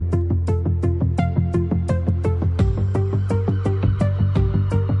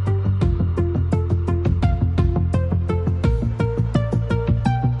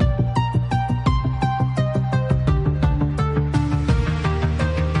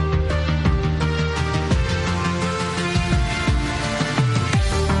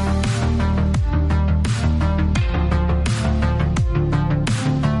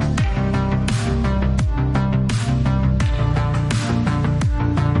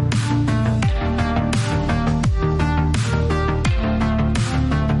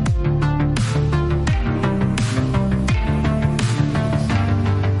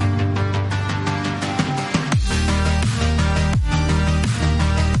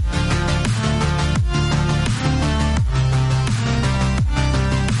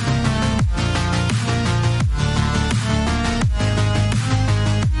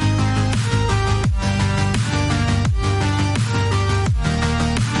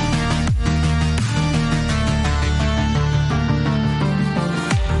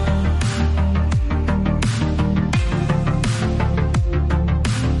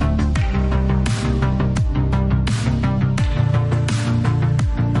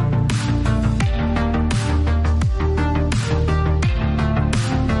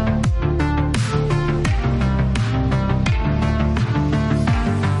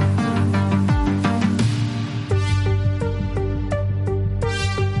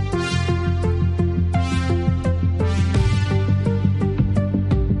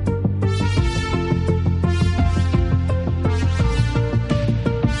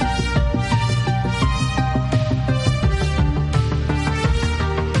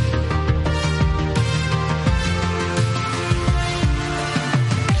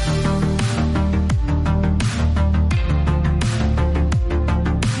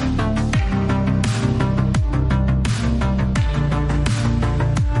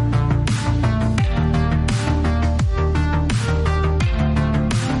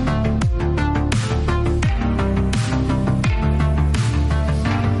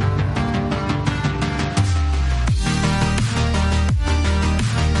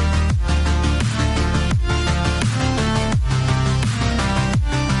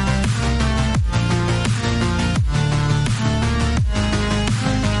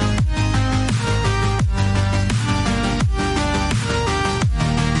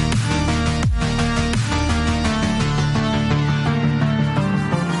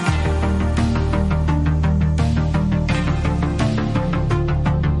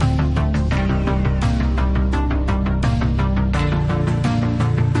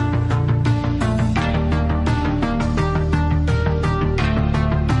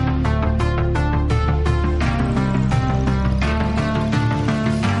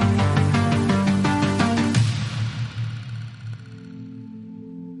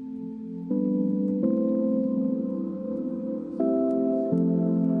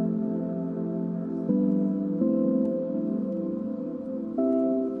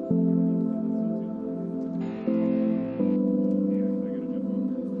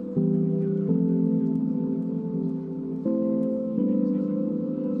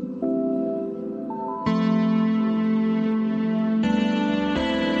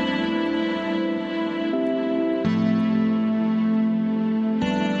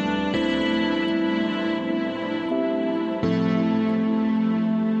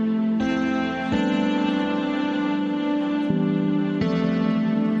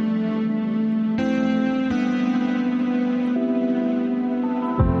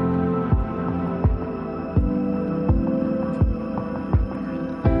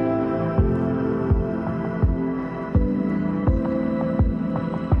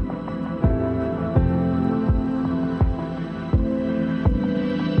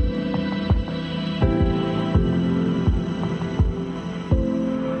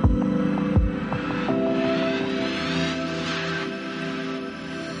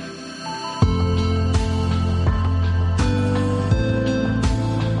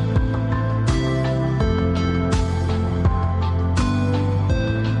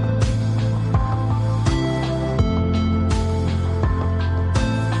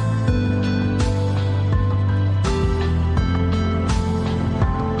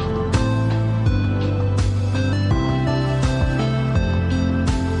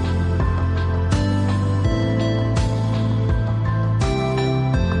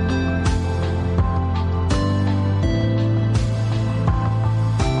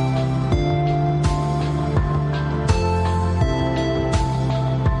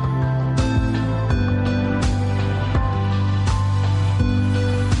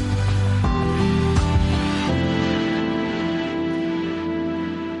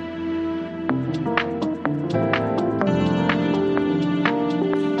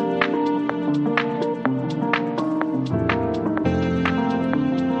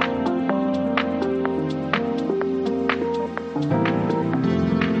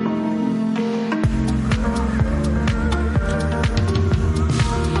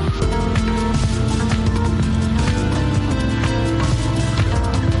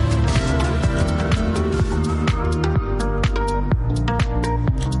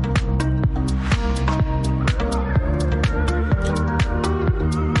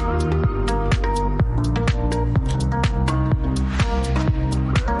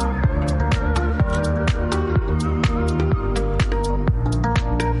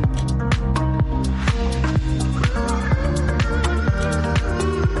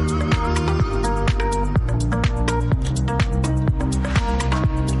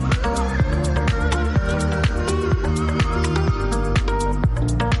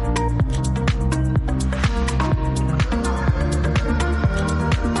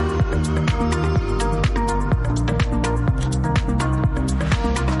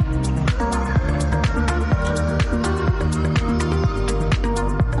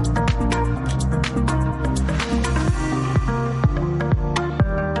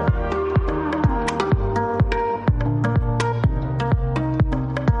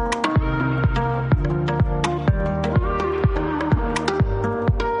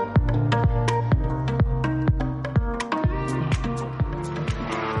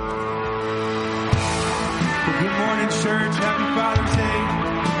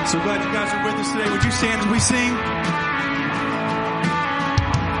So glad you guys are with us today. Would you stand as we sing?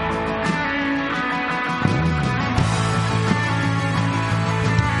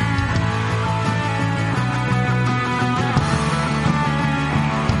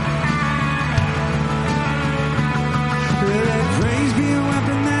 Let praise be a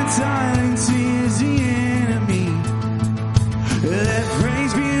weapon that silences the enemy. Let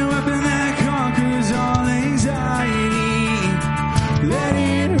praise be a weapon that conquers all anxiety. Let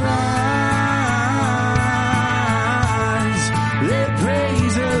it rise.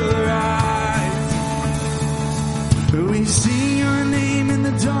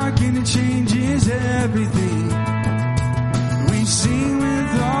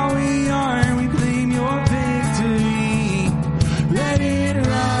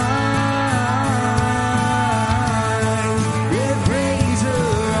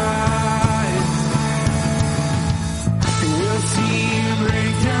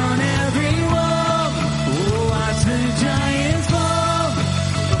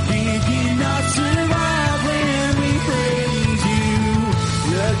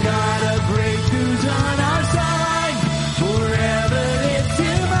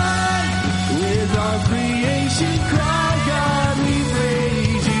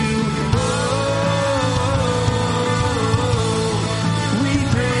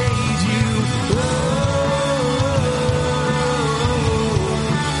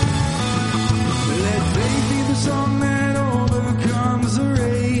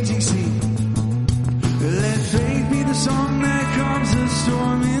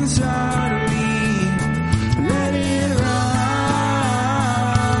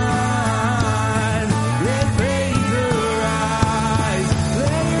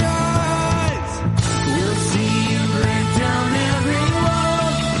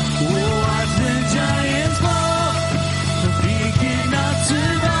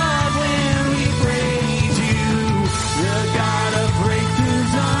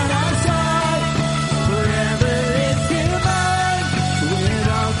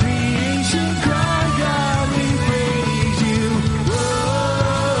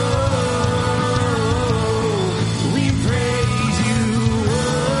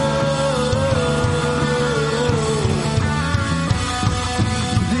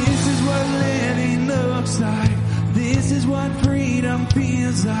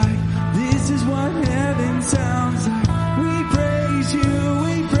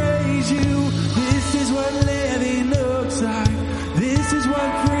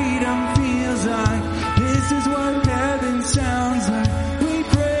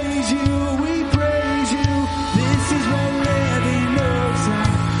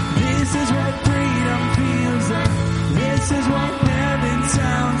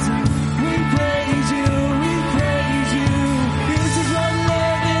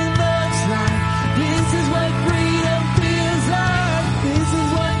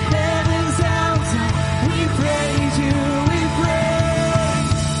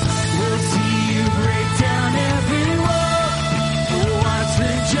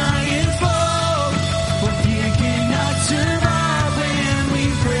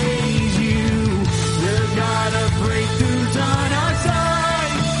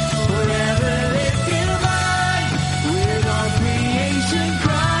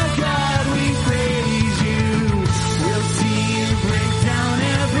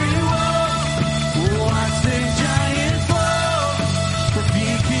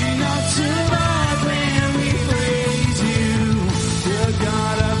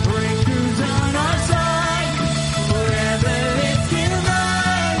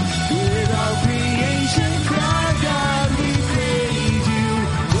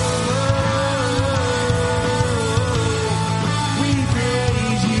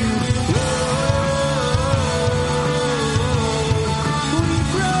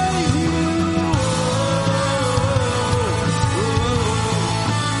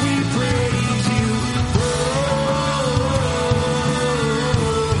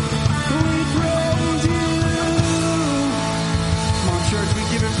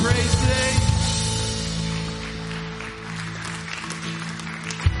 praise today?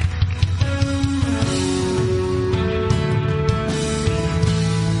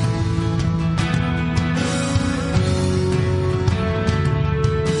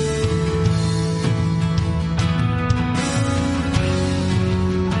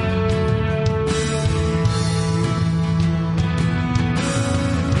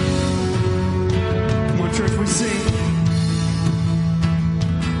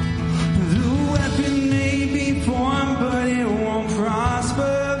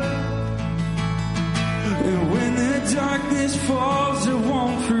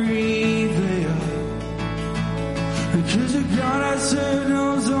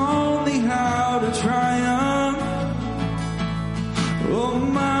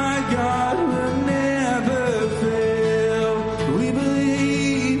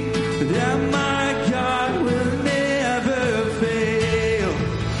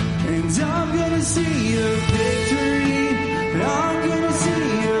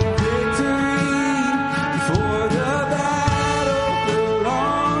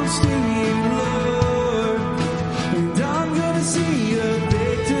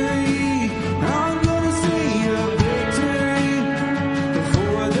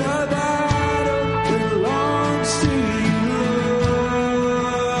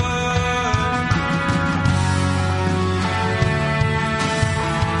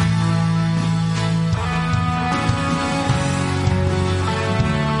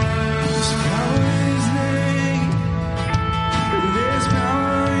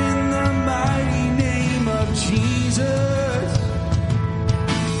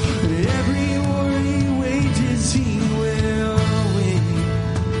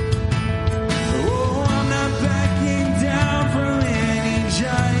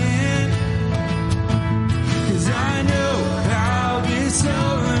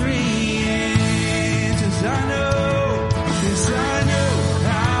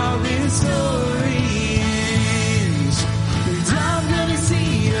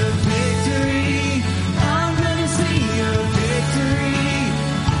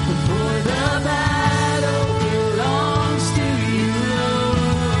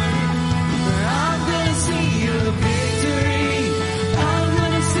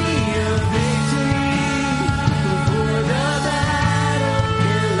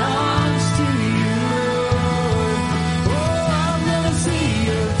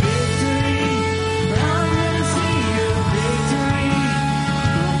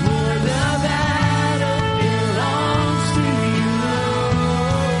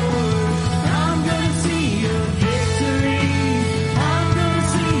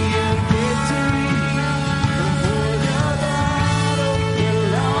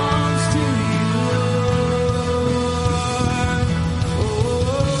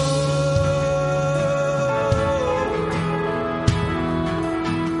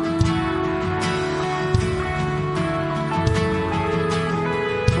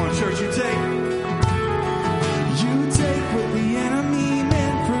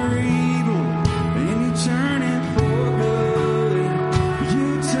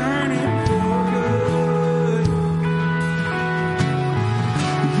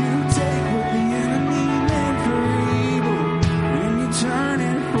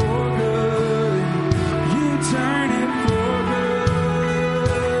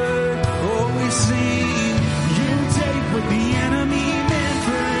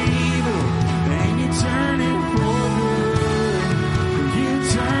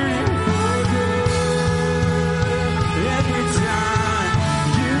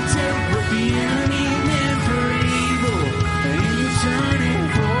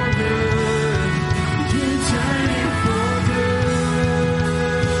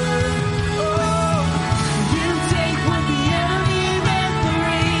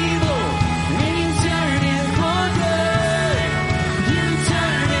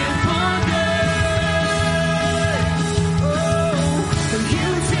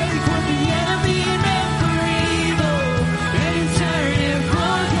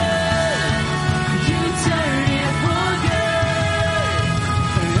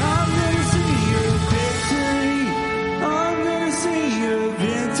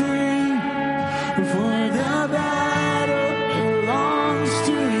 For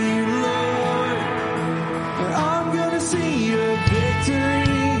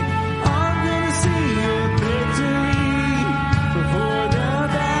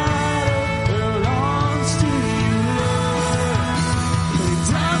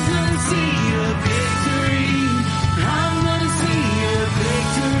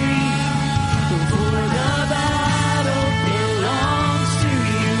the battle belongs to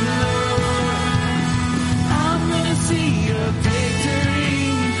you.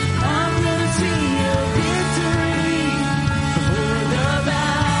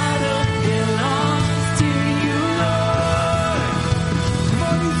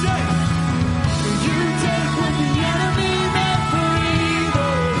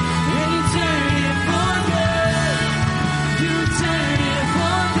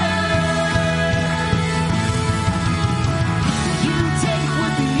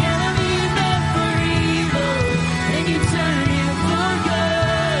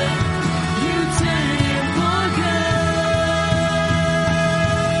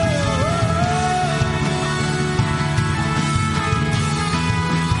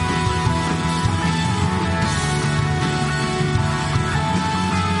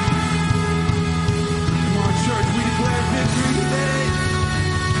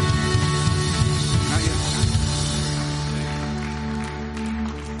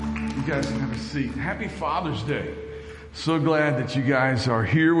 guys can have a seat. Happy Father's Day. So glad that you guys are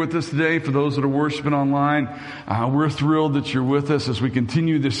here with us today. For those that are worshiping online, we're thrilled that you're with us as we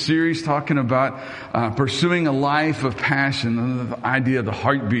continue this series talking about pursuing a life of passion, and the idea of the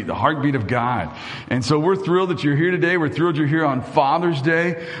heartbeat of God. And so we're thrilled that you're here today. We're thrilled you're here on Father's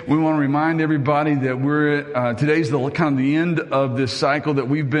Day. We want to remind everybody that today's the kind of the end of this cycle that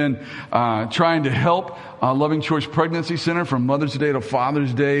we've been trying to help Loving Choice Pregnancy Center from Mother's Day to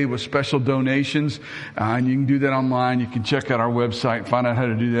Father's Day with special donations. And you can do that online. You can check out our website, find out how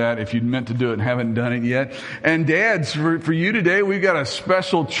to do that if you meant to do it and haven't done it yet. And dads, for you today, we've got a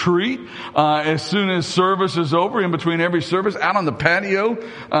special treat. As soon as service is over, in between every service, out on the patio,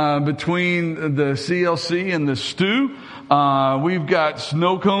 between the CLC and the stew, we've got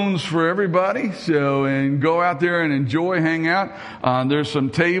snow cones for everybody. And go out there and enjoy, hang out. There's some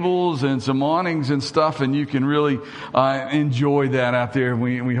tables and some awnings and stuff, and you can really enjoy that out there.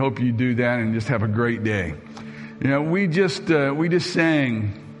 We hope you do that and just have a great day. You know, we just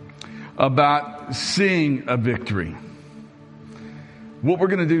sang about seeing a victory. What we're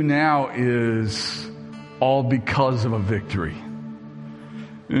going to do now is all because of a victory.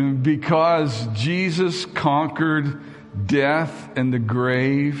 Because Jesus conquered death and the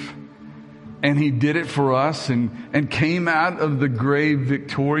grave, and He did it for us and came out of the grave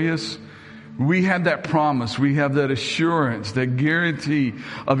victorious. We have that promise, we have that assurance, that guarantee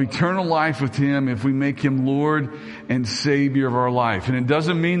of eternal life with Him if we make Him Lord and Savior of our life. And it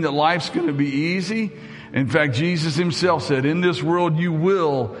doesn't mean that life's going to be easy. In fact, Jesus Himself said, in this world you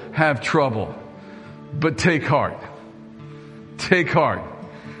will have trouble, but take heart. Take heart,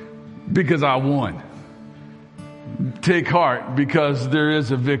 because I won. Take heart, because there is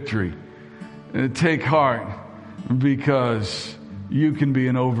a victory. Take heart, because you can be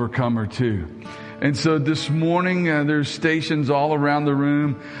an overcomer too. And so this morning, there's stations all around the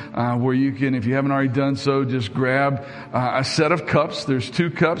room where you can, if you haven't already done so, just grab a set of cups. There's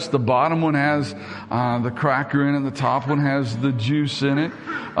 2 cups. The bottom one has the cracker in it. The top one has the juice in it.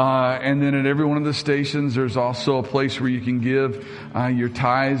 And then at every one of the stations, there's also a place where you can give your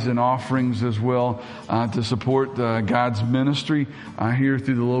tithes and offerings as well to support God's ministry here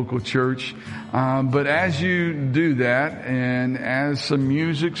through the local church. But as you do that, and as some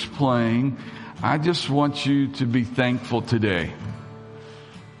music's playing, I just want you to be thankful today.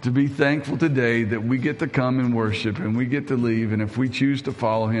 To be thankful today that we get to come and worship and we get to leave. And if we choose to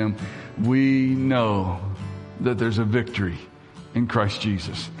follow Him, we know that there's a victory in Christ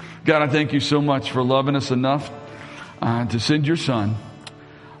Jesus. God, I thank You so much for loving us enough to send Your Son.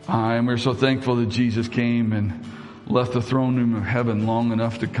 And we're so thankful that Jesus came and left the throne room of heaven long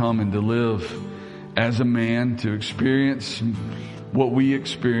enough to come and to live as a man, to experience what we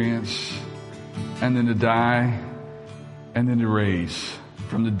experience, and then to die, and then to raise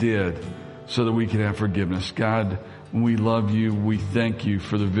from the dead so that we can have forgiveness. God, we love You. We thank You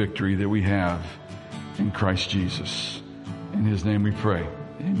for the victory that we have in Christ Jesus. In His name we pray.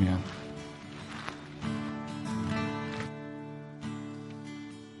 Amen.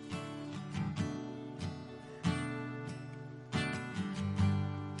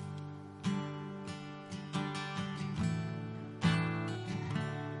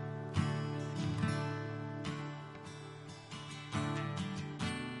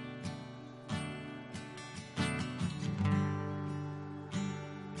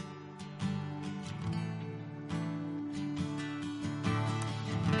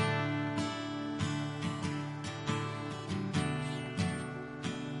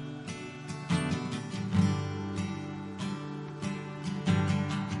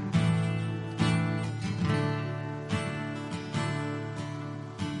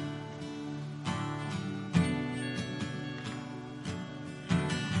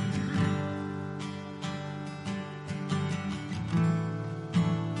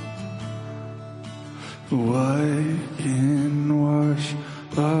 What can wash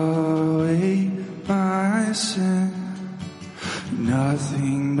away my sin?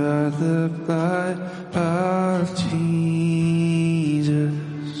 Nothing but the blood of Jesus.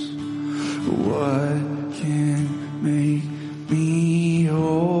 What can make me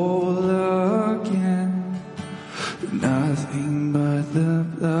whole again? Nothing but the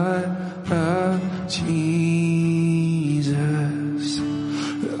blood of Jesus.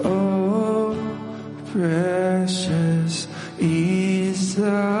 Oh, precious is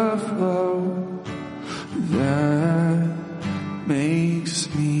the flow that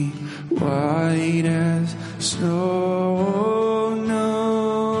makes me white as snow.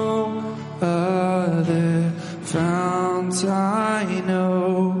 No other fount I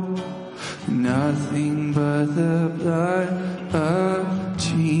know, nothing but the blood of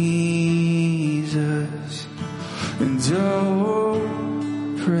Jesus.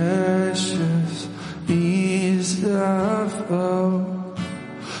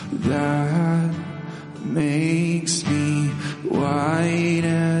 white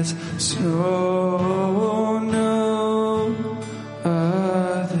as snow, no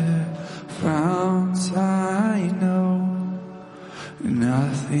other founts I know,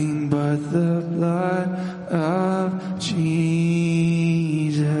 nothing but the blood of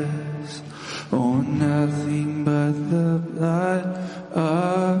Jesus. Oh, nothing but the blood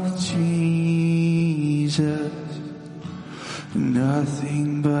of Jesus.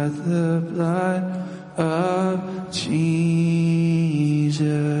 Nothing but the blood of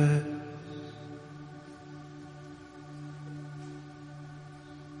Jesus.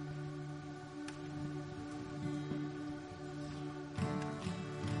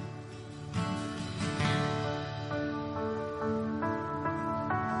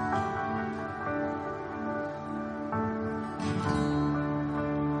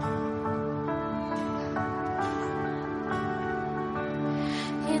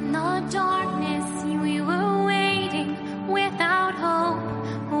 In the darkness, we were waiting without hope,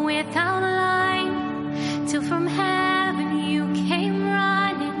 without light, till from heaven you came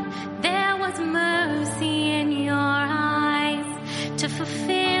running. There was mercy in your eyes to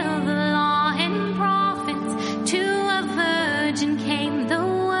fulfill the law and prophets. To a virgin came the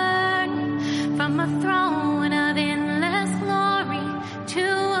word from a throne of endless glory to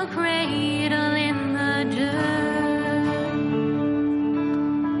a cradle in the dirt.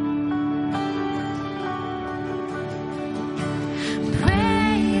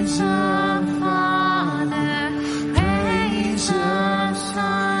 Praise the Father, praise the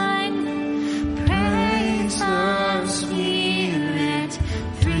Son, praise the Spirit,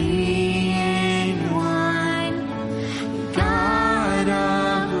 three in one. God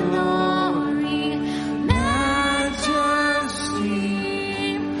of glory, majesty,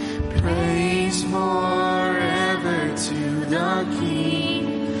 praise forever to the King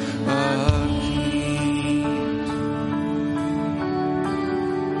of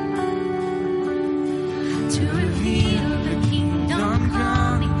to reveal the kingdom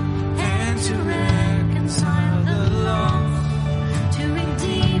coming and to reconcile the lost, to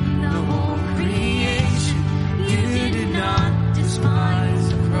redeem the whole creation. You did not despise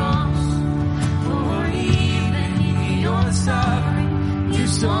the cross, for even in your suffering you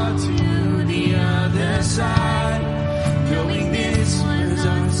saw to the other side, knowing this was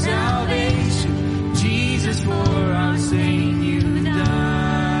our salvation. Jesus, for our sake you died.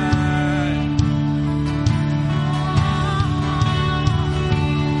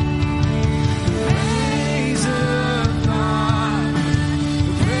 Praise the Father,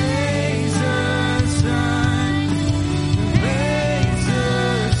 praise the Son, praise the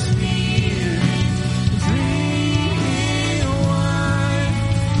Spirit, three in one.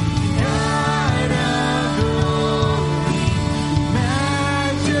 God of glory,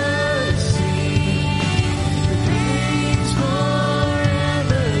 majesty, praise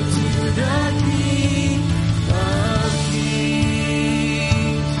forever to the King of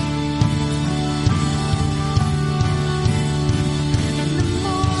Kings. In the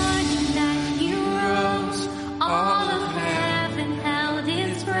morning that he rose, all of heaven held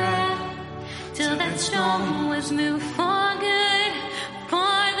its breath, till that stone was moved for good,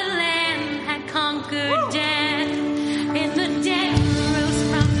 for the Lamb had conquered death. And the dead rose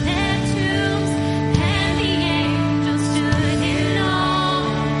from their tombs, and the angels stood in awe,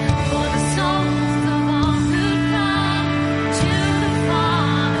 for the souls of all who come to the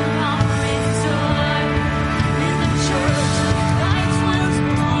Father are restored. In the church of Christ was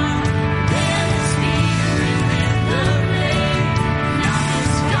born, there the Spirit with the rain. Now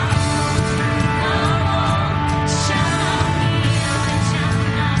this gospel of all shall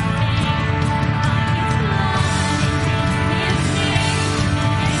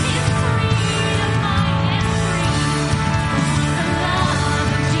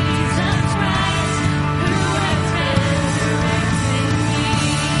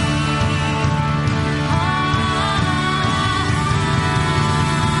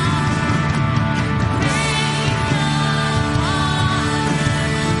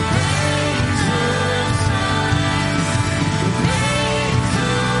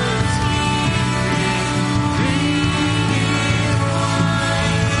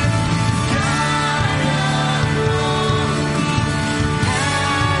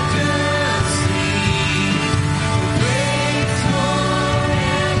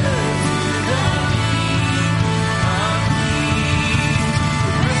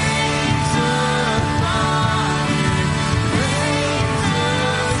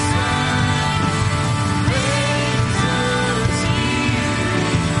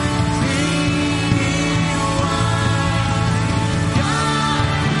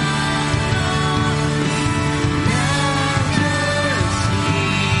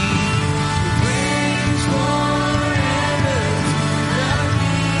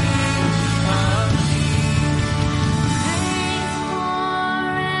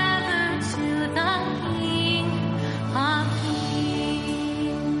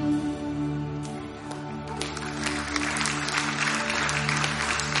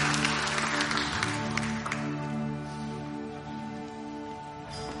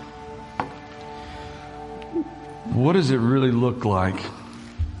what does it really look like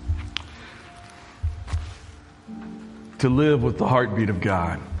to live with the heartbeat of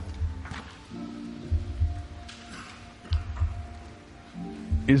God?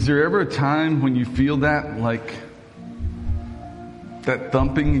 Is there ever a time when you feel that, like that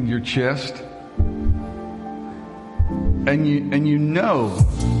thumping in your chest? And you know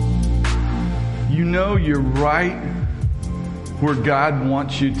you're right where God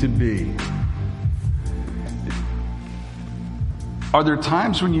wants you to be. Are there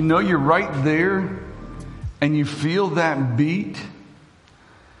times when you know you're right there and you feel that beat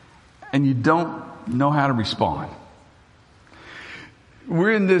and you don't know how to respond?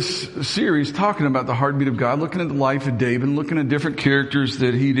 We're in this series talking about the heartbeat of God, looking at the life of David, looking at different characters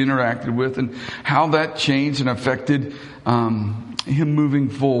that he'd interacted with and how that changed and affected him moving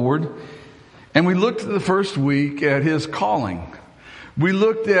forward. And we looked at the first week at his calling. We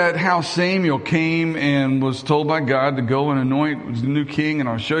looked at how Samuel came and was told by God to go and anoint the new king, and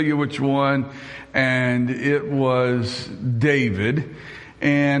I'll show you which one. And it was David,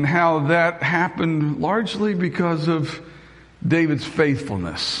 and how that happened largely because of David's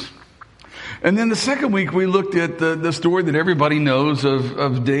faithfulness. And then the second week we looked at the story that everybody knows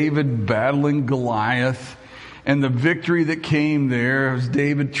of David battling Goliath and the victory that came there as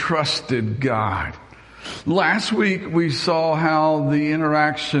David trusted God. Last week we saw how the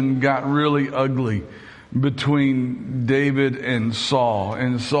interaction got really ugly between David and Saul.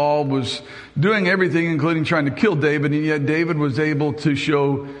 And Saul was doing everything, including trying to kill David, and yet David was able to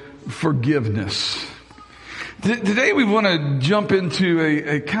show forgiveness. Today we want to jump into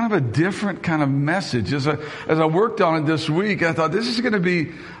a kind of a different kind of message. As I worked on it this week, I thought this is going to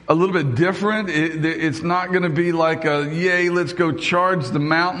be a little bit different. It's not going to be like yay, let's go charge the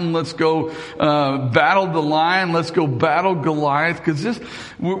mountain, let's go battle the lion, let's go battle Goliath. Because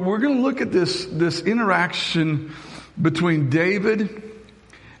we're going to look at this interaction between David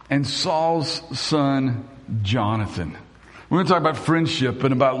and Saul's son Jonathan. We're going to talk about friendship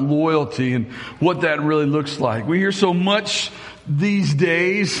and about loyalty and what that really looks like. We hear so much these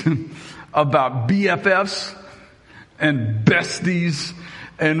days about BFFs and besties,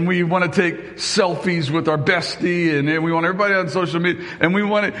 and we want to take selfies with our bestie, and we want everybody on social media, and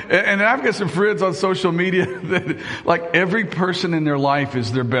and I've got some friends on social media that like every person in their life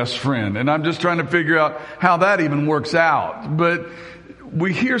is their best friend, and I'm just trying to figure out how that even works out. But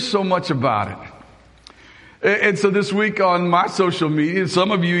we hear so much about it. And so this week on my social media, some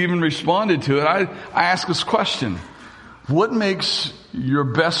of you even responded to it, I asked this question: what makes your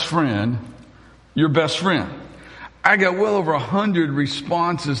best friend your best friend? I got well over 100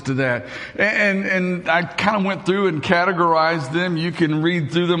 responses to that. And I kind of went through and categorized them. You can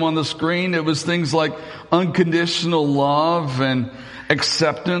read through them on the screen. It was things like unconditional love and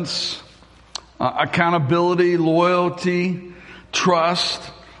acceptance, accountability, loyalty,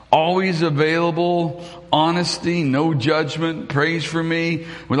 trust, always available, honesty, no judgment, praise for me.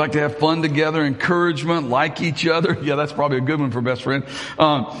 We like to have fun together, encouragement, like each other. Yeah, that's probably a good one for best friend.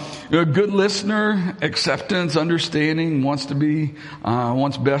 A good listener, acceptance, understanding, wants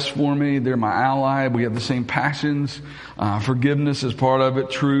best for me. They're my ally. We have the same passions. Forgiveness is part of it.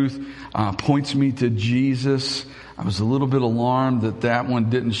 Truth points me to Jesus. I was a little bit alarmed that one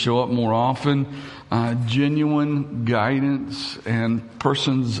didn't show up more often. Genuine guidance and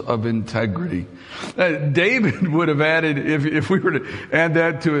persons of integrity. David would have added, if we were to add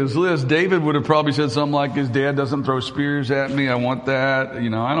that to his list, David would have probably said something like, his dad doesn't throw spears at me, I want that.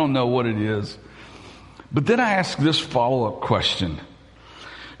 I don't know what it is. But then I asked this follow-up question.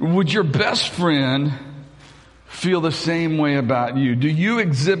 Would your best friend feel the same way about you? Do you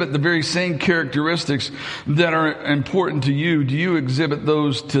exhibit the very same characteristics that are important to you? Do you exhibit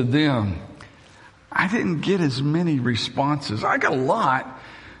those to them? I didn't get as many responses. I got a lot,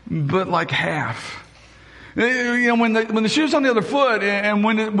 but like half. When the shoe's on the other foot, and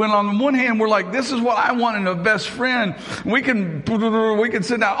when on one hand we're like, this is what I want in a best friend, we can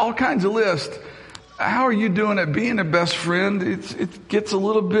send out all kinds of lists. How are you doing at being a best friend? It gets a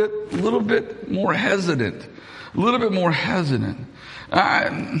little bit more hesitant. A little bit more hesitant.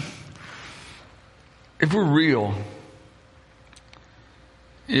 If we're real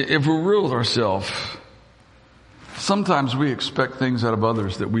with ourselves, sometimes we expect things out of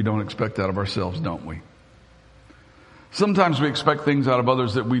others that we don't expect out of ourselves, don't we? Sometimes we expect things out of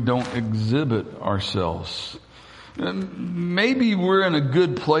others that we don't exhibit ourselves. Maybe we're in a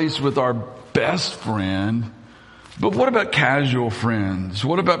good place with our best friend, but what about casual friends?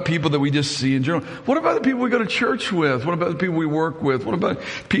 What about people that we just see in general? What about the people we go to church with? What about the people we work with? What about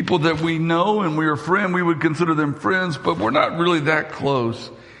people that we know and we are friends? We would consider them friends, but we're not really that close.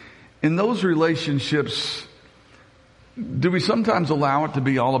 In those relationships, do we sometimes allow it to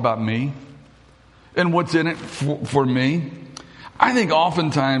be all about me and what's in it for me? I think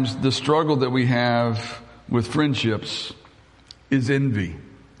oftentimes the struggle that we have with friendships is envy.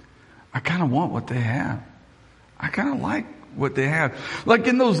 I kind of want what they have. I kind of like what they have. Like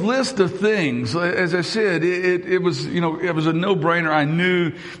in those list of things, as I said, it was a no-brainer. I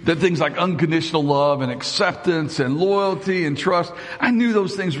knew that things like unconditional love and acceptance and loyalty and trust, I knew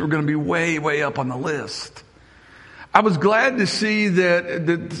those things were going to be way, way up on the list. I was glad to see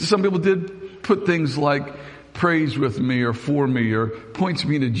that some people did put things like prays with me or for me or points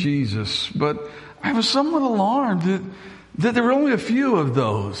me to Jesus. But I was somewhat alarmed that there were only a few of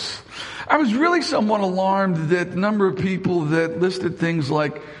those. I was really somewhat alarmed that the number of people that listed things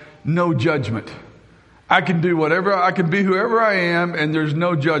like no judgment. I can do whatever, I can be whoever I am, and there's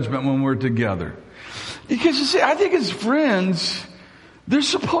no judgment when we're together. Because you see, I think as friends, there's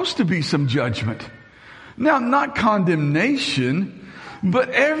supposed to be some judgment. Now, not condemnation, but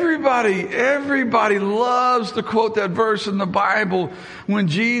everybody loves to quote that verse in the Bible when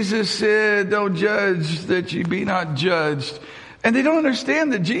Jesus said, don't judge that ye be not judged. And they don't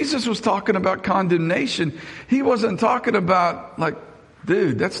understand that Jesus was talking about condemnation. He wasn't talking about like,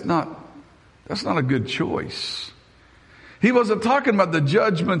 dude, that's not a good choice. He wasn't talking about the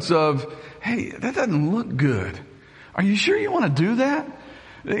judgments of, hey, that doesn't look good. Are you sure you want to do that?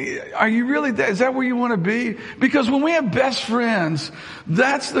 Are you really, is that where you want to be? Because when we have best friends,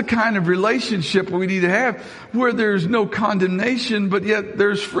 that's the kind of relationship we need to have where there's no condemnation, but yet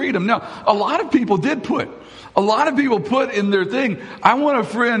there's freedom. Now, a lot of people put in their thing, I want a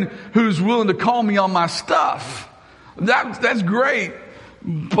friend who's willing to call me on my stuff. That's great,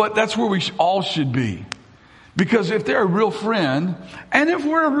 but that's where we all should be. Because if they're a real friend, and if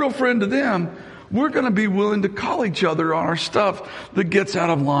we're a real friend to them, we're going to be willing to call each other on our stuff that gets out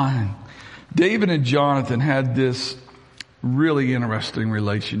of line. David and Jonathan had this really interesting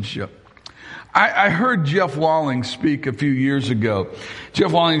relationship. I heard Jeff Walling speak a few years ago.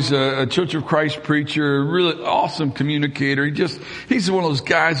 Jeff Walling's a Church of Christ preacher, really awesome communicator. He's one of those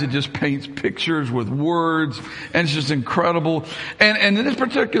guys that just paints pictures with words, and it's just incredible. And in this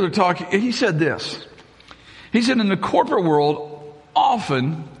particular talk, he said this. He said in the corporate world,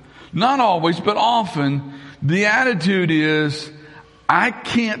 often, not always, but often, the attitude is, I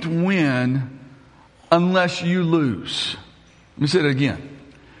can't win unless you lose. Let me say it again.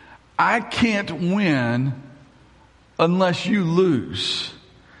 I can't win unless you lose.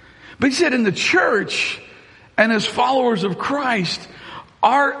 But he said in the church and as followers of Christ,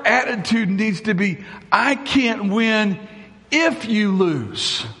 our attitude needs to be, I can't win if you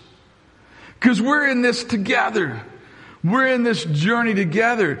lose. Because we're in this together. We're in this journey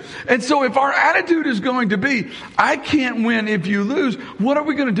together. And so if our attitude is going to be, I can't win if you lose, what are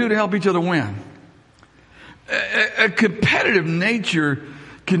we going to do to help each other win? A competitive nature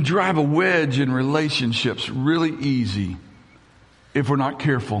can drive a wedge in relationships really easy if we're not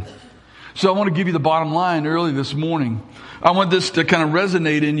careful. So I want to give you the bottom line early this morning. I want this to kind of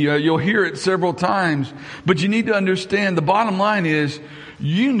resonate in you. You'll hear it several times, but you need to understand the bottom line is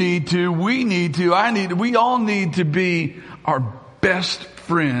we all need to be our best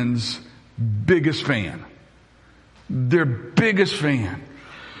friend's biggest fan. Their biggest fan.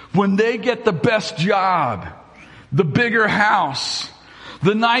 When they get the best job, the bigger house,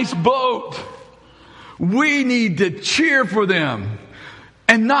 the nice boat, we need to cheer for them.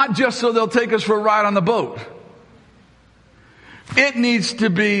 And not just so they'll take us for a ride on the boat. It needs to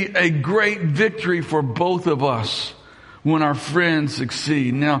be a great victory for both of us when our friends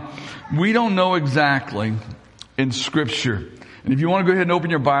succeed. Now, we don't know exactly in Scripture. And if you want to go ahead and open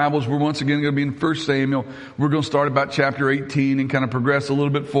your Bibles, we're once again going to be in 1 Samuel. We're going to start about chapter 18 and kind of progress a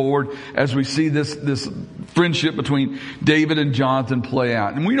little bit forward as we see this friendship between David and Jonathan play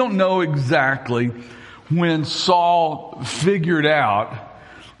out. And we don't know exactly when Saul figured out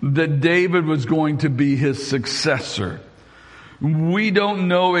that David was going to be his successor. We don't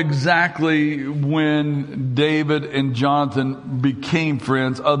know exactly when David and Jonathan became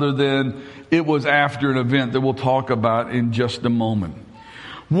friends, other than it was after an event that we'll talk about in just a moment.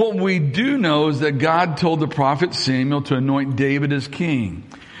 What we do know is that God told the prophet Samuel to anoint David as king.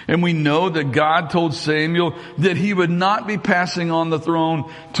 And we know that God told Samuel that he would not be passing on the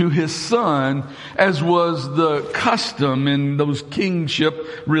throne to his son, as was the custom in those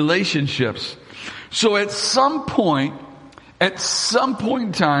kingship relationships. So at some point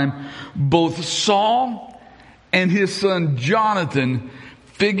in time, both Saul and his son Jonathan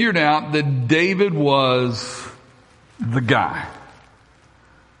figured out that David was the guy.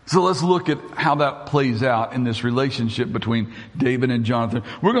 So let's look at how that plays out in this relationship between David and Jonathan.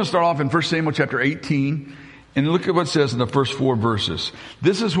 We're going to start off in 1 Samuel chapter 18. And look at what it says in the first 4 verses.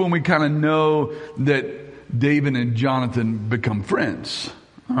 This is when we kind of know that David and Jonathan become friends.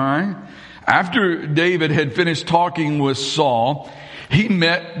 All right? After David had finished talking with Saul, he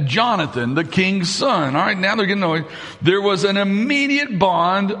met Jonathan, the king's son. All right, now they're getting annoyed. There was an immediate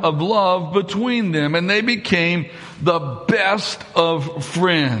bond of love between them, and they became the best of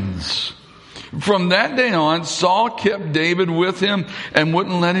friends. From that day on, Saul kept David with him and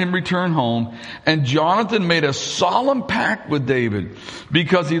wouldn't let him return home. And Jonathan made a solemn pact with David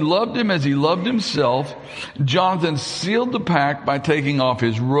because he loved him as he loved himself. Jonathan sealed the pact by taking off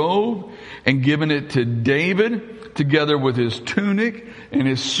his robe and giving it to David, together with his tunic and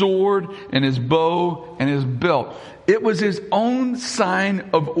his sword and his bow and his belt. It was his own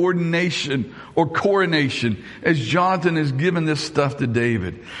sign of ordination or coronation as Jonathan is giving this stuff to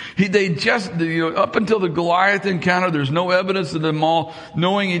David. Up until the Goliath encounter, there's no evidence of them all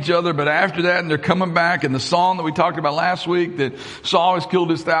knowing each other. But after that, and they're coming back, and the song that we talked about last week, that Saul has killed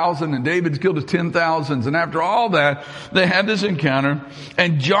his 1,000 and David's killed his 10,000s. And after all that, they have this encounter.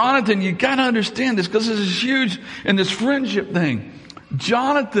 And Jonathan, you got to understand this because this is huge in this friendship thing.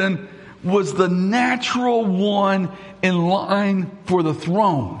 Jonathan was the natural one in line for the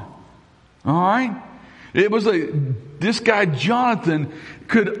throne. All right? This guy Jonathan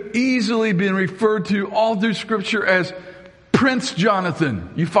could easily be referred to all through Scripture as Prince Jonathan.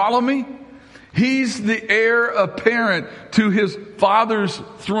 You follow me? He's the heir apparent to his father's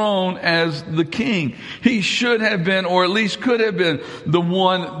throne as the king. He should have been, or at least could have been, the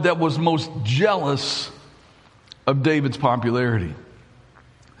one that was most jealous of David's popularity.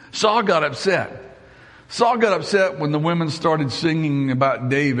 Saul got upset. Saul got upset when the women started singing about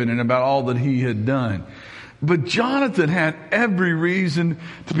David and about all that he had done. But Jonathan had every reason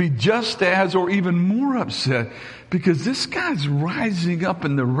to be just as or even more upset because this guy's rising up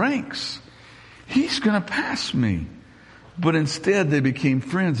in the ranks. He's going to pass me. But instead they became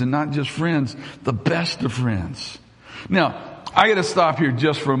friends, and not just friends, the best of friends. Now, I got to stop here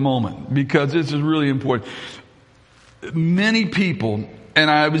just for a moment because this is really important. Many people, and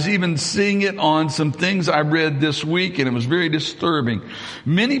I was even seeing it on some things I read this week, and it was very disturbing.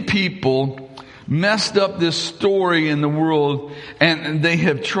 Many people messed up this story in the world, and they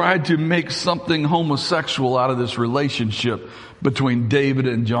have tried to make something homosexual out of this relationship between David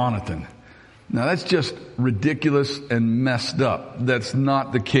and Jonathan. Now that's just ridiculous and messed up. That's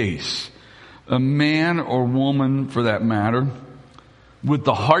not the case. A man or woman, for that matter, with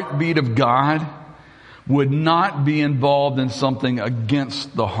the heartbeat of God, would not be involved in something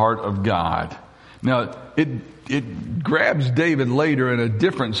against the heart of God. Now, it grabs David later in a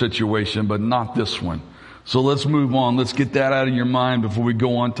different situation, but not this one. So let's move on. Let's get that out of your mind before we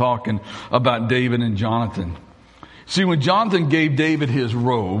go on talking about David and Jonathan. See, when Jonathan gave David his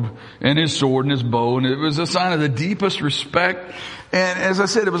robe and his sword and his bow, and it was a sign of the deepest respect. And as I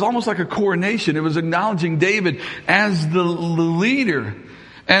said, it was almost like a coronation. It was acknowledging David as the leader.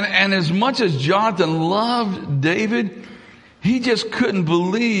 And as much as Jonathan loved David, he just couldn't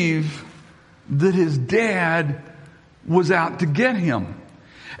believe that his dad was out to get him.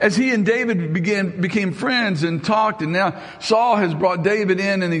 As he and David became friends and talked, and now Saul has brought David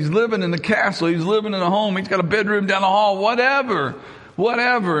in, and he's living in the castle, he's living in a home, he's got a bedroom down the hall, whatever.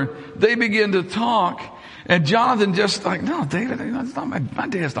 They begin to talk. And Jonathan just like, no, David, that's not my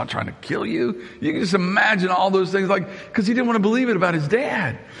dad's not trying to kill you. You can just imagine all those things, because he didn't want to believe it about his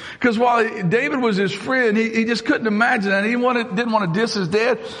dad. Because while David was his friend, he just couldn't imagine that. He didn't want to diss his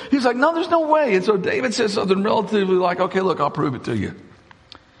dad. He's like, no, there's no way. And so David says something relatively like, okay, look, I'll prove it to you.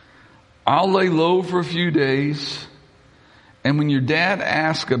 I'll lay low for a few days. And when your dad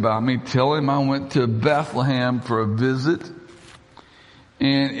asks about me, tell him I went to Bethlehem for a visit.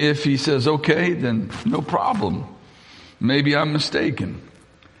 And if he says, okay, then no problem. Maybe I'm mistaken.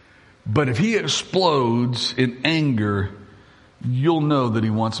 But if he explodes in anger, you'll know that he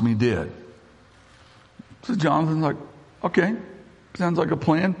wants me dead. So Jonathan's like, okay, sounds like a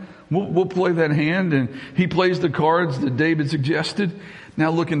plan. We'll play that hand. And he plays the cards that David suggested. Now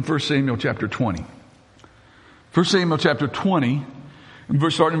look in 1 Samuel chapter 20. 1 Samuel chapter 20,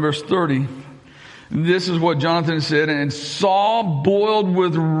 starting in verse 30. This is what Jonathan said. And Saul boiled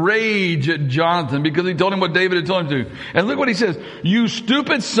with rage at Jonathan because he told him what David had told him to. And look what he says. You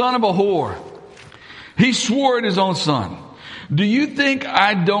stupid son of a whore. He swore at his own son. Do you think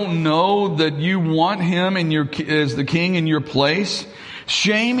I don't know that you want him as the king in your place?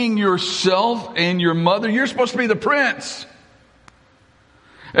 Shaming yourself and your mother. You're supposed to be the prince.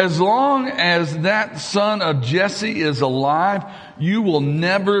 As long as that son of Jesse is alive, you will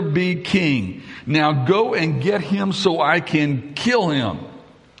never be king. Now go and get him so I can kill him.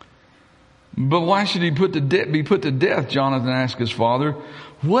 But why should he be put to death? Jonathan asked his father.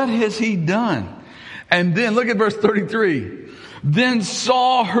 What has he done? And then look at verse 33. Then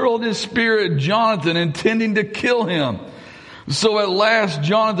Saul hurled his spear at Jonathan, intending to kill him. So at last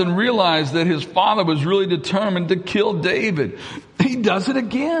Jonathan realized that his father was really determined to kill David. He does it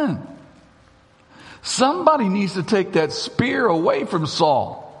again. Somebody needs to take that spear away from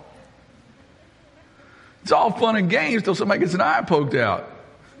Saul. It's all fun and games till somebody gets an eye poked out.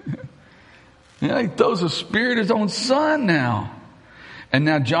 He throws a spear at his own son now. And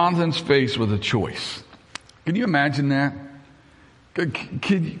now Jonathan's faced with a choice. Can you imagine that?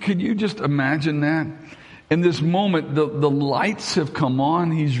 Could you just imagine that? In this moment, the lights have come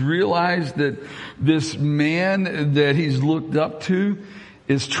on. He's realized that this man that he's looked up to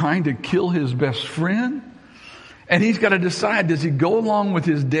is trying to kill his best friend. And he's got to decide, does he go along with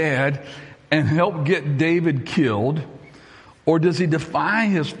his dad and help get David killed? Or does he defy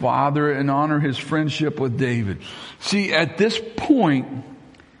his father and honor his friendship with David? See, at this point,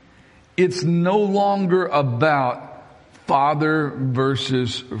 it's no longer about father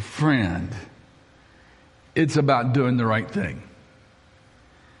versus friend. It's about doing the right thing.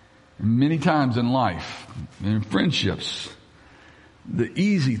 Many times in life, in friendships, the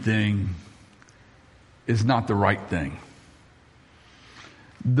easy thing is not the right thing.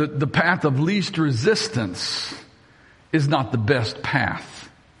 The path of least resistance is not the best path.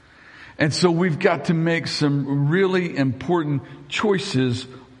 And so we've got to make some really important choices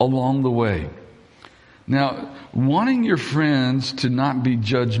along the way. Now, wanting your friends to not be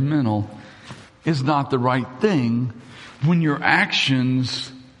judgmental is not the right thing when your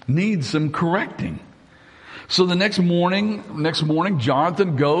actions need some correcting. So the next morning,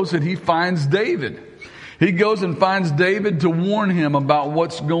 Jonathan goes and he finds David. He goes and finds David to warn him about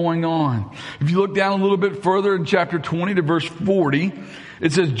what's going on. If you look down a little bit further in chapter 20 to verse 40,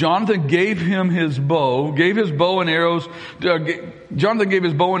 it says Jonathan gave his bow and arrows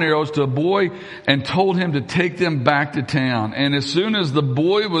to a boy and told him to take them back to town. And as soon as the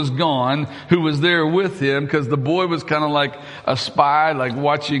boy was gone, who was there with him, because the boy was kind of like a spy, like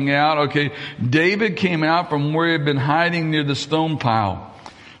watching out, okay, David came out from where he had been hiding near the stone pile.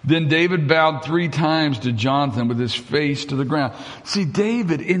 Then David bowed 3 times to Jonathan with his face to the ground. See,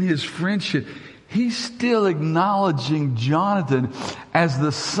 David, in his friendship, he's still acknowledging Jonathan as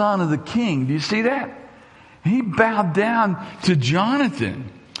the son of the king. Do you see that? He bowed down to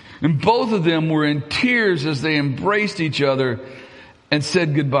Jonathan. And both of them were in tears as they embraced each other and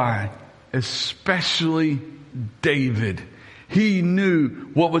said goodbye. Especially David. He knew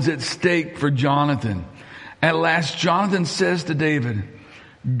what was at stake for Jonathan. At last, Jonathan says to David,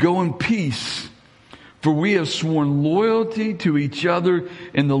 "Go in peace, for we have sworn loyalty to each other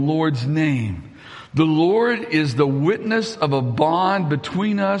in the Lord's name. The Lord is the witness of a bond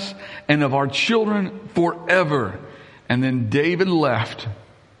between us and of our children forever." And then David left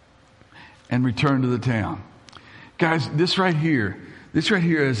and returned to the town. Guys, this right here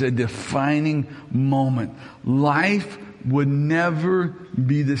is a defining moment. Life would never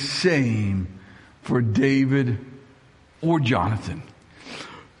be the same for David or Jonathan.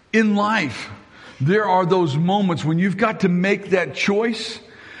 In life, there are those moments when you've got to make that choice.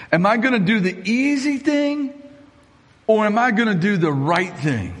 Am I going to do the easy thing or am I going to do the right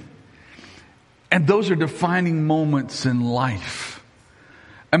thing? And those are defining moments in life.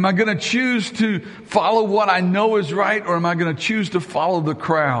 Am I going to choose to follow what I know is right or am I going to choose to follow the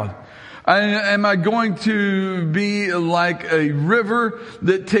crowd? Am I going to be like a river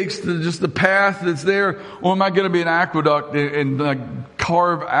that takes just the path that's there, or am I going to be an aqueduct and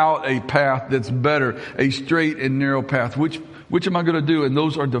carve out a path that's better, a straight and narrow path? Which am I going to do? And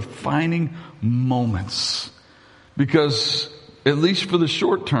those are defining moments. Because, at least for the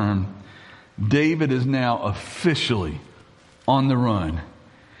short term, David is now officially on the run.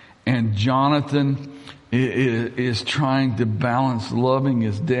 And Jonathan is trying to balance loving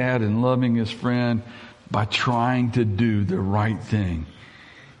his dad and loving his friend by trying to do the right thing.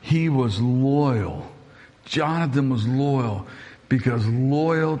 He was loyal. Jonathan was loyal because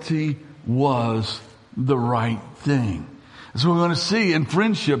loyalty was the right thing. That's what we're going to see in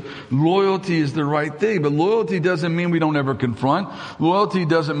friendship. Loyalty is the right thing. But loyalty doesn't mean we don't ever confront. Loyalty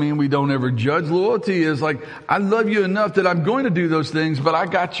doesn't mean we don't ever judge. Loyalty is like, I love you enough that I'm going to do those things, but I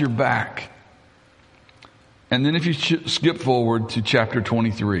got your back. And then if you skip forward to chapter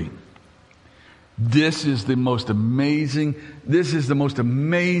 23, this is the most amazing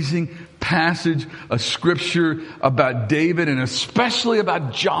passage of scripture about David and especially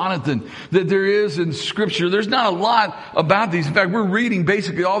about Jonathan that there is in scripture. There's not a lot about these. In fact, we're reading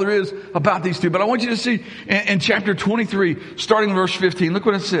basically all there is about these two. But I want you to see in chapter 23, starting in verse 15, look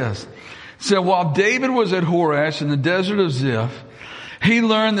what it says. It So while David was at Horesh in the desert of Ziph, he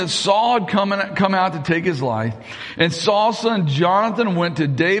learned that Saul had come out to take his life. And Saul's son Jonathan went to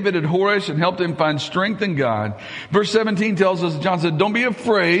David at Horesh and helped him find strength in God. Verse 17 tells us, Jonathan said, "Don't be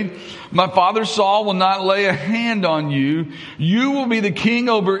afraid. My father Saul will not lay a hand on you. You will be the king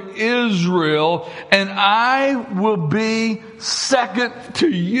over Israel, and I will be second to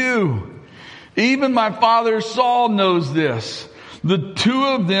you. Even my father Saul knows this." The two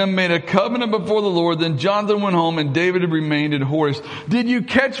of them made a covenant before the Lord. Then Jonathan went home and David had remained at Horesh. Did you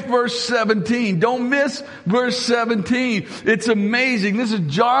catch verse 17? Don't miss verse 17. It's amazing. This is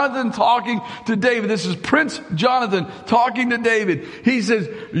Jonathan talking to David. This is Prince Jonathan talking to David. He says,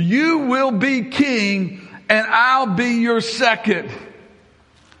 "You will be king and I'll be your second.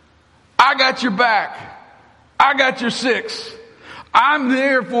 I got your back. I got your six. I'm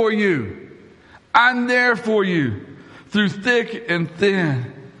there for you. I'm there for you. Through thick and thin."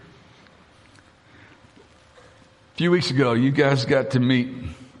 A few weeks ago, you guys got to meet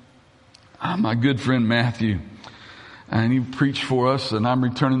my good friend Matthew. And he preached for us, and I'm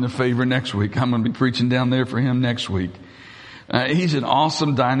returning the favor next week. I'm going to be preaching down there for him next week. He's an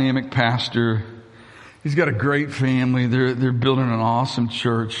awesome, dynamic pastor. He's got a great family. They're building an awesome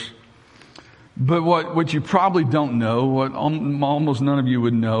church. But what you probably don't know, what almost none of you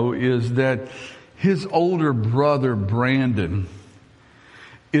would know, is that his older brother, Brandon,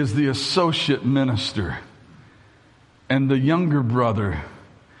 is the associate minister. And the younger brother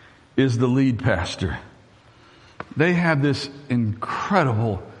is the lead pastor. They have this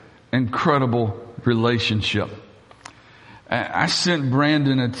incredible relationship. I sent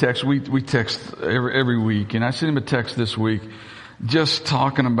Brandon a text. We text every week. And I sent him a text this week just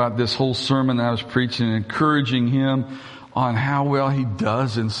talking about this whole sermon that I was preaching and encouraging him on how well he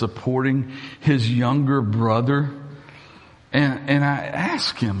does in supporting his younger brother. And I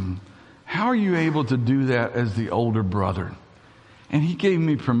asked him, "How are you able to do that as the older brother?" And he gave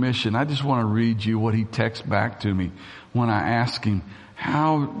me permission. I just want to read you what he texted back to me when I asked him,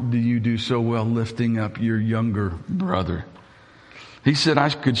 "How do you do so well lifting up your younger brother?" He said, "I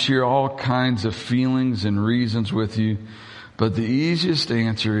could share all kinds of feelings and reasons with you, but the easiest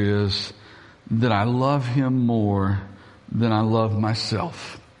answer is that I love him more than I love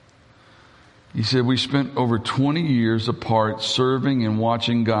myself." He said, "We spent over 20 years apart serving and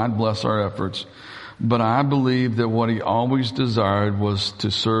watching God bless our efforts. But I believe that what he always desired was to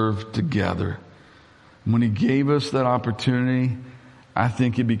serve together. When he gave us that opportunity, I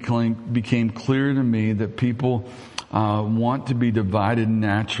think it became clear to me that people want to be divided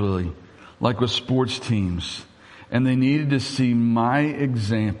naturally, like with sports teams. And they needed to see my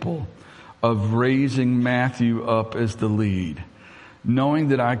example of raising Matthew up as the lead, knowing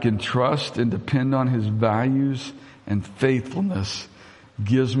that I can trust and depend on his values and faithfulness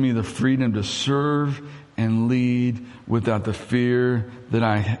gives me the freedom to serve and lead without the fear that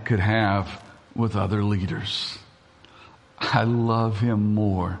I could have with other leaders. I love him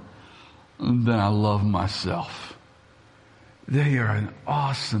more than I love myself." They are an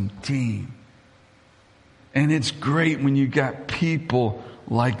awesome team. And it's great when you got people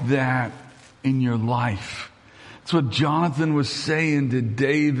like that in your life. That's what Jonathan was saying to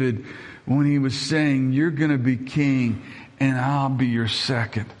David when he was saying, "You're going to be king and I'll be your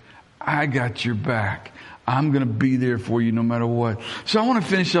second. I got your back. I'm going to be there for you no matter what." So I want to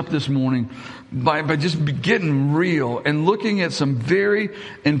finish up this morning by just getting real and looking at some very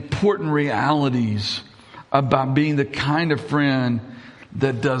important realities about being the kind of friend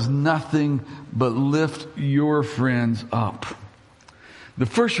that does nothing but lift your friends up. The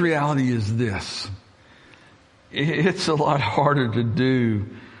first reality is this: it's a lot harder to do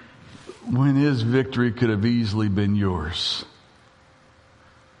when his victory could have easily been yours.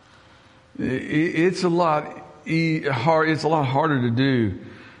 It's a lot harder to do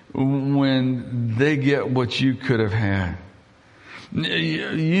when they get what you could have had.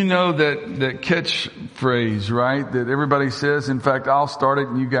 You know that catchphrase, right? That everybody says. In fact, I'll start it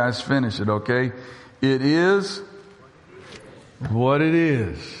and you guys finish it, okay? It is what it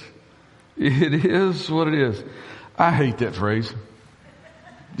is. It is what it is. I hate that phrase.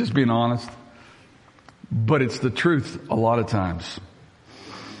 Just being honest. But it's the truth a lot of times.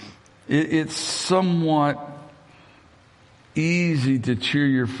 It's somewhat easy to cheer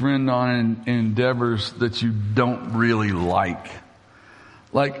your friend on in endeavors that you don't really like.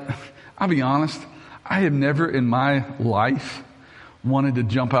 Like, I'll be honest, I have never in my life wanted to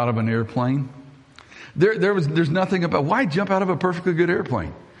jump out of an airplane. There's nothing about, why jump out of a perfectly good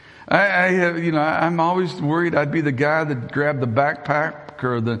airplane? I'm always worried I'd be the guy that grabbed the backpack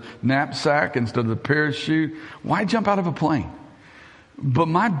or the knapsack instead of the parachute. Why jump out of a plane? But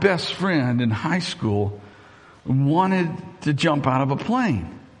my best friend in high school wanted to jump out of a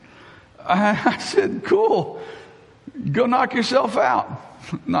plane. I said, cool, go knock yourself out.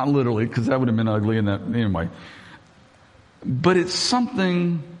 Not literally, because that would have been ugly in that anyway. But it's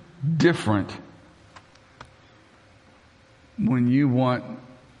something different when you want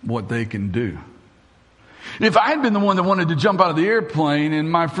what they can do. If I had been the one that wanted to jump out of the airplane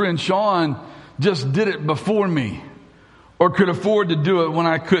and my friend Sean just did it before me or could afford to do it when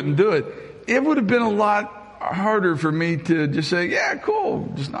I couldn't do it, it would have been a lot harder for me to just say, yeah,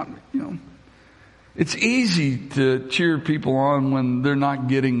 cool, just not, It's easy to cheer people on when they're not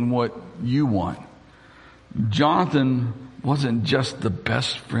getting what you want. Jonathan wasn't just the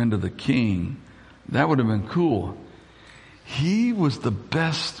best friend of the king. That would have been cool. He was the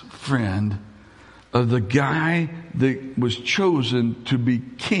best friend of the guy that was chosen to be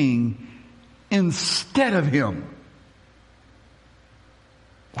king instead of him.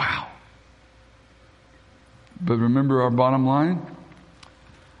 Wow. But remember our bottom line?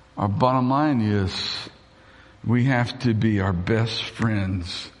 Our bottom line is we have to be our best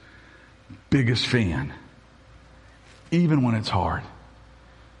friend's biggest fan. Even when it's hard.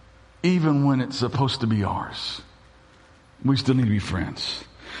 Even when it's supposed to be ours. We still need to be friends.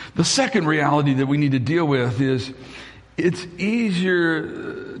 The second reality that we need to deal with is it's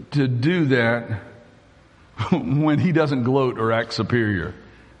easier to do that when he doesn't gloat or act superior.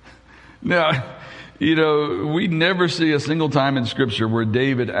 Now, we never see a single time in Scripture where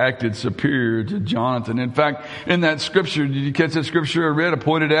David acted superior to Jonathan. In fact, in that Scripture, did you catch that Scripture I read? I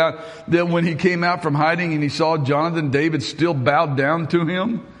pointed out that when he came out from hiding and he saw Jonathan, David still bowed down to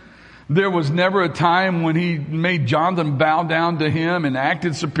him. There was never a time when he made Jonathan bow down to him and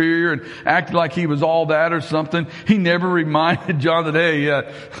acted superior and acted like he was all that or something. He never reminded Jonathan,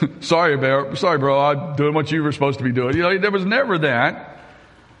 hey, sorry, bro, I'm doing what you were supposed to be doing. There was never that.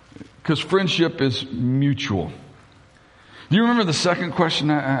 Because friendship is mutual. Do you remember the second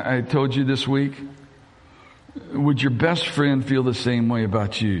question I told you this week? Would your best friend feel the same way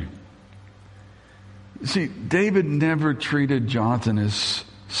about you? See, David never treated Jonathan as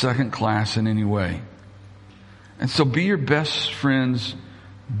second class in any way. And so be your best friend's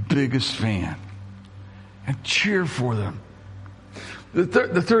biggest fan. And cheer for them.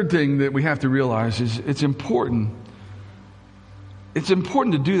 The third thing that we have to realize is it's important. It's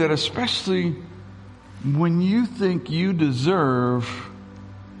important to do that, especially when you think you deserve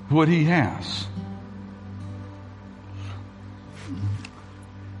what he has.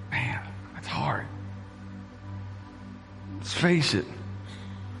 Man, that's hard. Let's face it.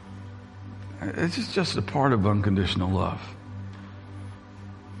 It's just a part of unconditional love.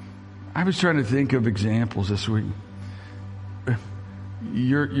 I was trying to think of examples this week.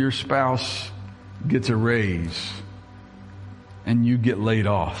 Your spouse gets a raise and you get laid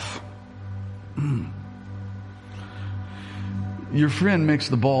off. Your friend makes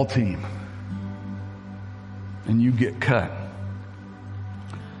the ball team and you get cut.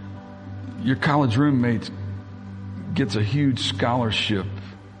 Your college roommate gets a huge scholarship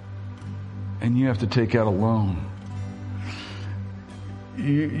and you have to take out a loan.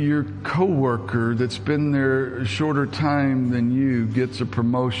 Your coworker that's been there a shorter time than you gets a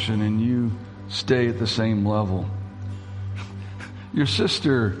promotion and you stay at the same level. Your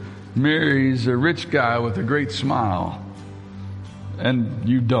sister marries a rich guy with a great smile and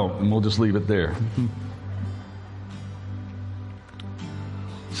you don't, and we'll just leave it there.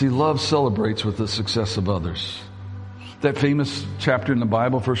 See, love celebrates with the success of others. That famous chapter in the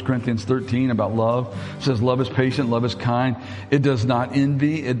Bible, 1 Corinthians 13, about love, says love is patient, love is kind. It does not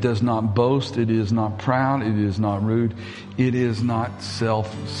envy, it does not boast, it is not proud, it is not rude, it is not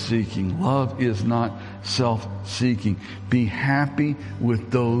self-seeking. Love is not self-seeking. Be happy with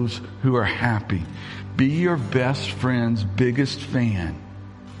those who are happy. Be your best friend's biggest fan.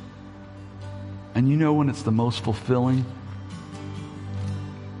 And you know when it's the most fulfilling?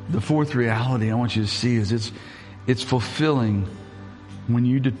 The fourth reality I want you to see is it's fulfilling when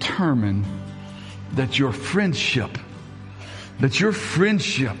you determine that your friendship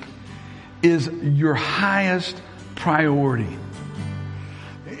is your highest priority.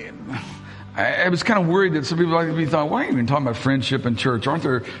 I was kind of worried that some people like me thought, why are you even talking about friendship in church? Aren't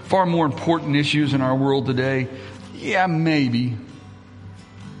there far more important issues in our world today? Yeah, maybe.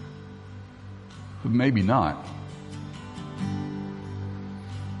 But maybe not.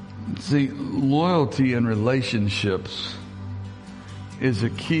 See, loyalty in relationships is a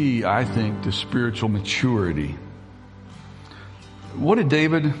key, I think, to spiritual maturity. What did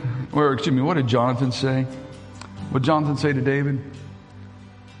Jonathan say? What did Jonathan say to David?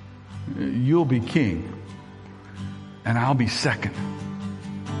 You'll be king, and I'll be second.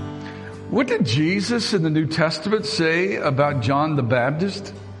 What did Jesus in the New Testament say about John the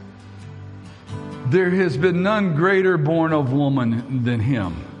Baptist? There has been none greater born of woman than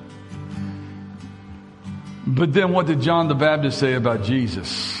him. But then what did John the Baptist say about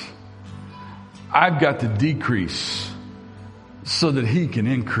Jesus? I've got to decrease so that he can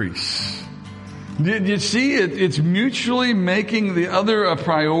increase. Did you see it? It's mutually making the other a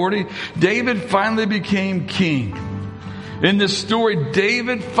priority. David finally became king. In this story,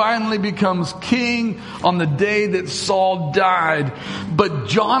 David finally becomes king on the day that Saul died. But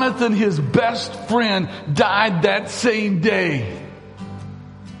Jonathan, his best friend, died that same day.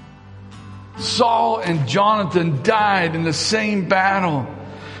 Saul and Jonathan died in the same battle.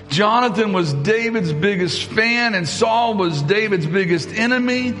 Jonathan was David's biggest fan and Saul was David's biggest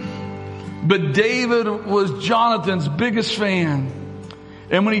enemy. But David was Jonathan's biggest fan.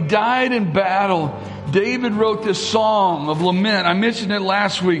 And when he died in battle, David wrote this song of lament. I mentioned it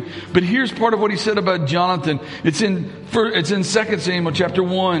last week, but here's part of what he said about Jonathan. It's in 2 Samuel chapter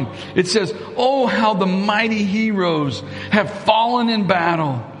 1. It says, "Oh, how the mighty heroes have fallen in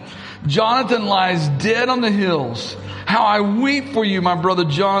battle. Jonathan lies dead on the hills. How I weep for you, my brother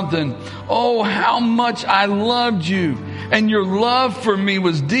Jonathan. Oh, how much I loved you. And your love for me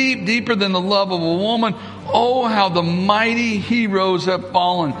was deep, deeper than the love of a woman. Oh, how the mighty heroes have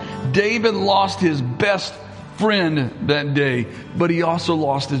fallen." David lost his best friend that day, but he also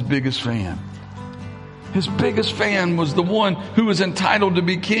lost his biggest fan. His biggest fan was the one who was entitled to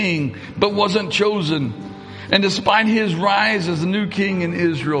be king, but wasn't chosen. And despite his rise as the new king in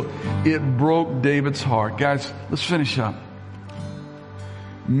Israel, it broke David's heart. Guys, let's finish up.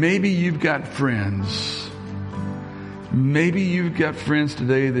 Maybe you've got friends. Maybe you've got friends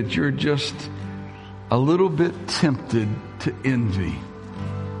today that you're just a little bit tempted to envy.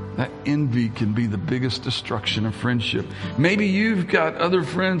 That envy can be the biggest destruction of friendship. Maybe you've got other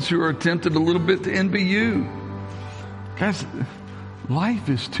friends who are tempted a little bit to envy you. Guys, life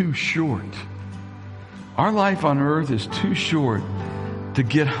is too short. Our life on earth is too short to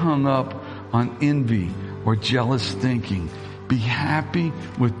get hung up on envy or jealous thinking. Be happy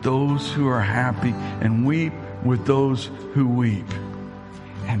with those who are happy and weep with those who weep.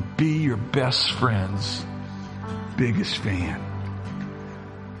 And be your best friend's biggest fan.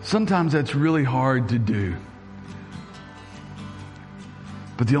 Sometimes that's really hard to do.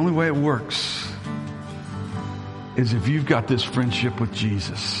 But the only way it works is if you've got this friendship with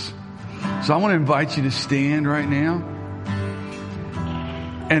Jesus. So I want to invite you to stand right now.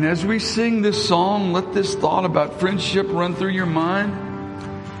 And as we sing this song, let this thought about friendship run through your mind.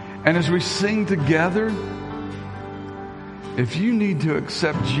 And as we sing together, if you need to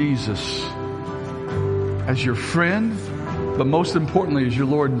accept Jesus as your friend, but most importantly as your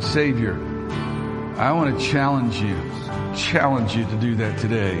Lord and Savior, I want to challenge you to do that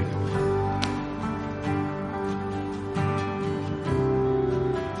today.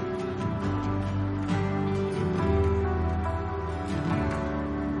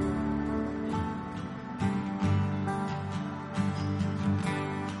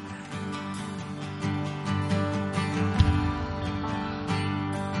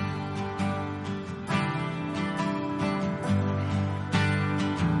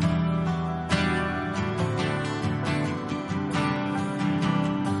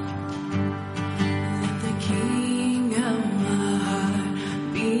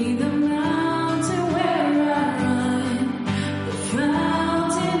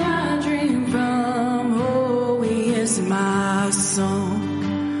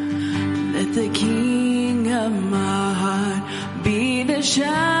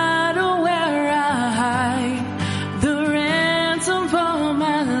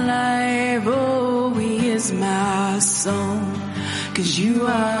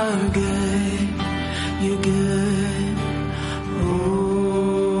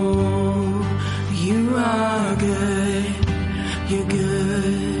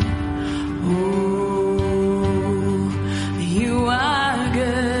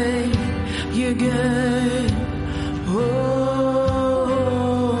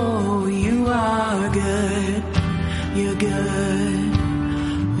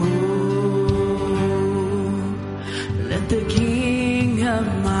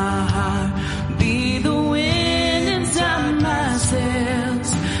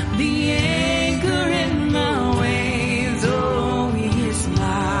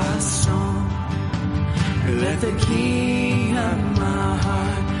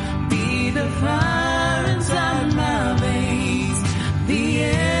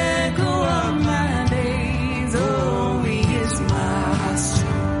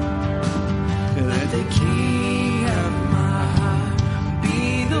 Let the King of my heart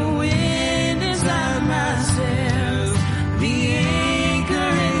be the wind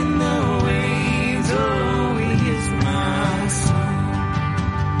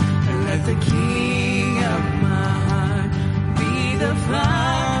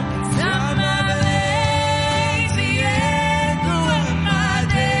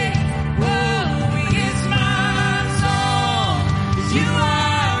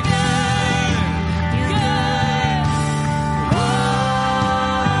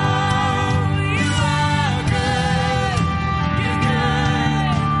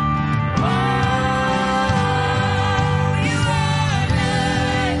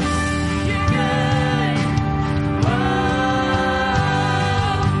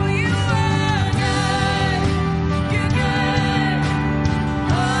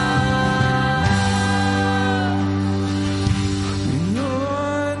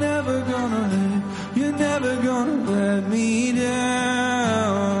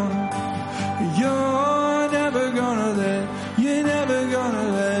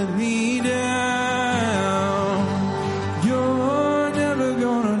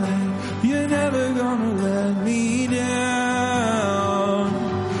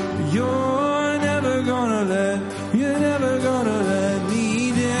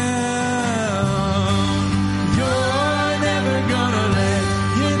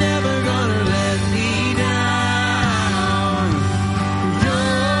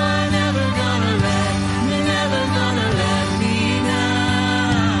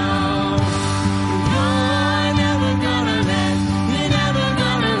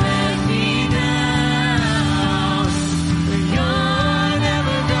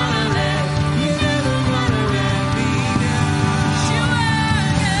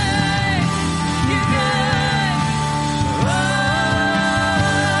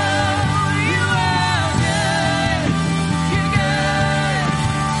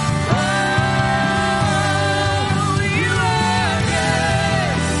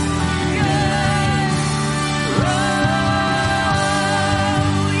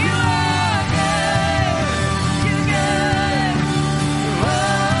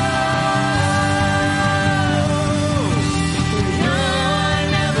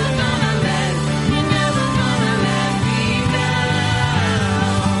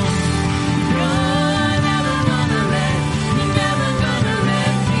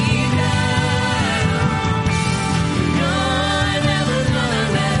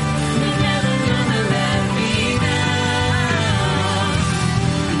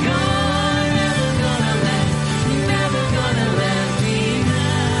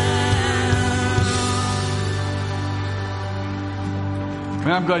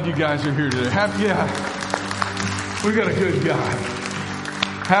Man, I'm glad you guys are here today. We got a good God.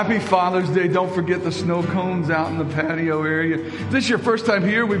 Happy Father's Day. Don't forget the snow cones out in the patio area. If this is your first time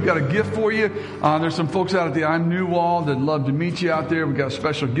here, we've got a gift for you. There's some folks out at the I'm New Wall that'd love to meet you out there. We've got a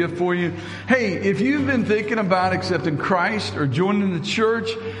special gift for you. Hey, if you've been thinking about accepting Christ or joining the church,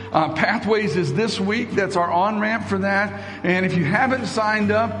 Pathways is this week. That's our on-ramp for that. And if you haven't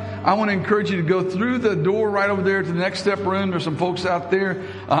signed up, I want to encourage you to go through the door right over there to the Next Step room. There's some folks out there.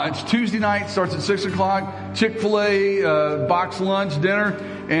 It's Tuesday night, starts at 6 o'clock. Chick-fil-A, box lunch, dinner.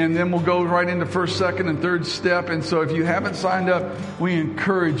 And then we'll go right into first, second, and third step. And so if you haven't signed up, we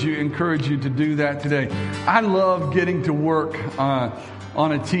encourage you to do that today. I love getting to work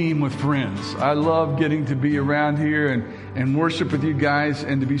on a team with friends. I love getting to be around here and worship with you guys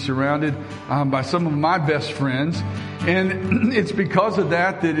and to be surrounded by some of my best friends. And it's because of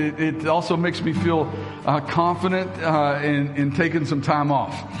that it also makes me feel confident in taking some time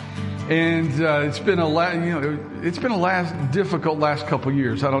off. And it's been a difficult last couple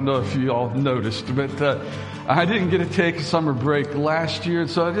years. I don't know if you all noticed, but I didn't get to take a summer break last year.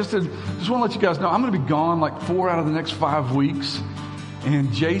 So I just want to let you guys know I'm going to be gone like 4 out of the next 5 weeks.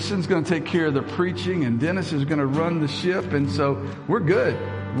 And Jason's going to take care of the preaching, and Dennis is going to run the ship. And so we're good.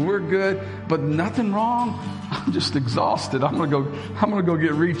 But nothing wrong. I'm just exhausted. I'm gonna go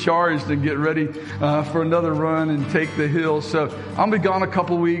get recharged and get ready for another run and take the hill. So I'll be gone a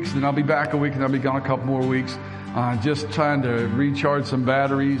couple weeks, then I'll be back a week, and I'll be gone a couple more weeks. Just trying to recharge some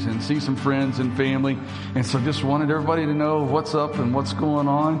batteries and see some friends and family. And so just wanted everybody to know what's up and what's going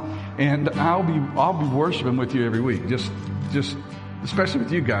on. And I'll be worshiping with you every week. Just especially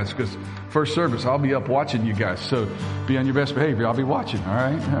with you guys, because first service, I'll be up watching you guys. So be on your best behavior. I'll be watching. All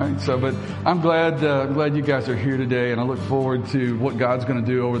right. So, but I'm glad you guys are here today, and I look forward to what God's going to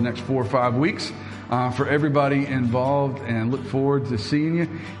do over the next 4 or 5 weeks for everybody involved, and look forward to seeing you.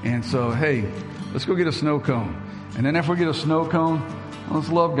 And so, hey, let's go get a snow cone. And then after we get a snow cone, let's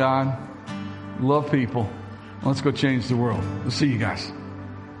love God, love people. Let's go change the world. We'll see you guys.